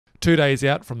2 days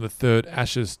out from the third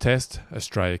Ashes Test,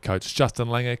 Australia coach Justin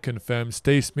Langer confirmed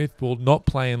Steve Smith will not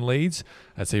play in Leeds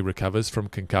as he recovers from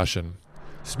concussion.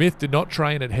 Smith did not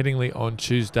train at Headingley on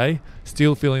Tuesday,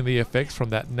 still feeling the effects from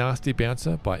that nasty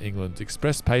bouncer by England's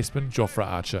express paceman Jofra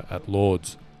Archer at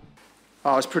Lords.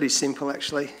 Oh, it was pretty simple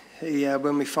actually.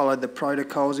 When we followed the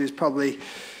protocols, he was probably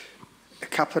a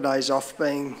couple of days off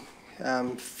being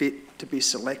fit to be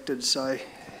selected. So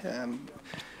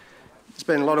there's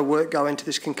been a lot of work go into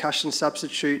this concussion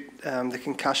substitute, the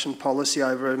concussion policy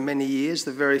over many years.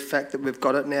 The very fact that we've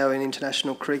got it now in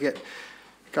international cricket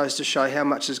goes to show how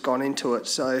much has gone into it.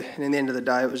 So, and in the end of the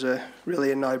day, it was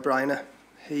really a no-brainer.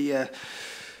 He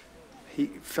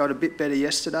felt a bit better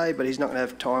yesterday, but he's not going to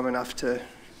have time enough to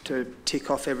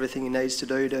tick off everything he needs to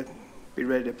do to be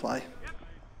ready to play.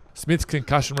 Smith's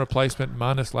concussion replacement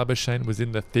Marnus Labuschagne was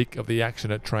in the thick of the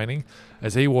action at training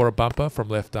as he wore a bumper from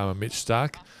left armer Mitch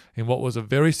Starc in what was a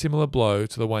very similar blow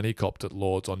to the one he copped at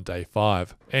Lords on day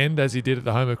 5. And as he did at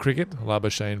the home of cricket,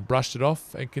 Labuschagne brushed it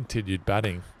off and continued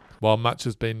batting. While much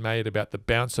has been made about the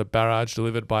bouncer barrage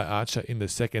delivered by Archer in the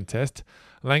second test,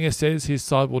 Langer says his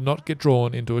side will not get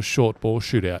drawn into a short ball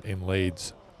shootout in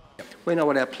Leeds. We know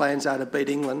what our plans are to beat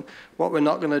England. What we're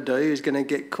not going to do is going to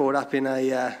get caught up in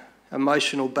a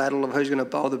emotional battle of who's going to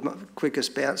bowl the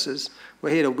quickest bouncers.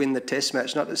 We're here to win the test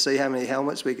match, not to see how many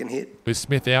helmets we can hit. With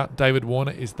Smith out, David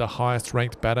Warner is the highest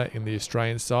ranked batter in the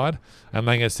Australian side, and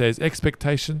Langer says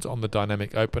expectations on the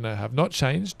dynamic opener have not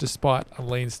changed despite a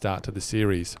lean start to the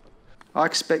series. I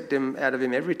expect out of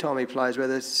him every time he plays,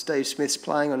 whether Steve Smith's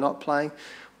playing or not playing.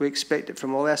 We expect it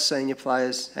from all our senior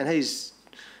players, and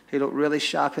he looked really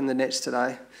sharp in the nets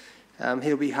today.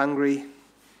 He'll be hungry.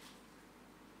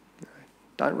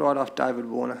 Don't write off David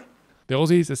Warner. The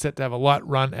Aussies are set to have a light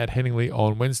run at Headingley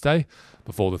on Wednesday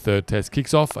before the third test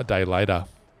kicks off a day later.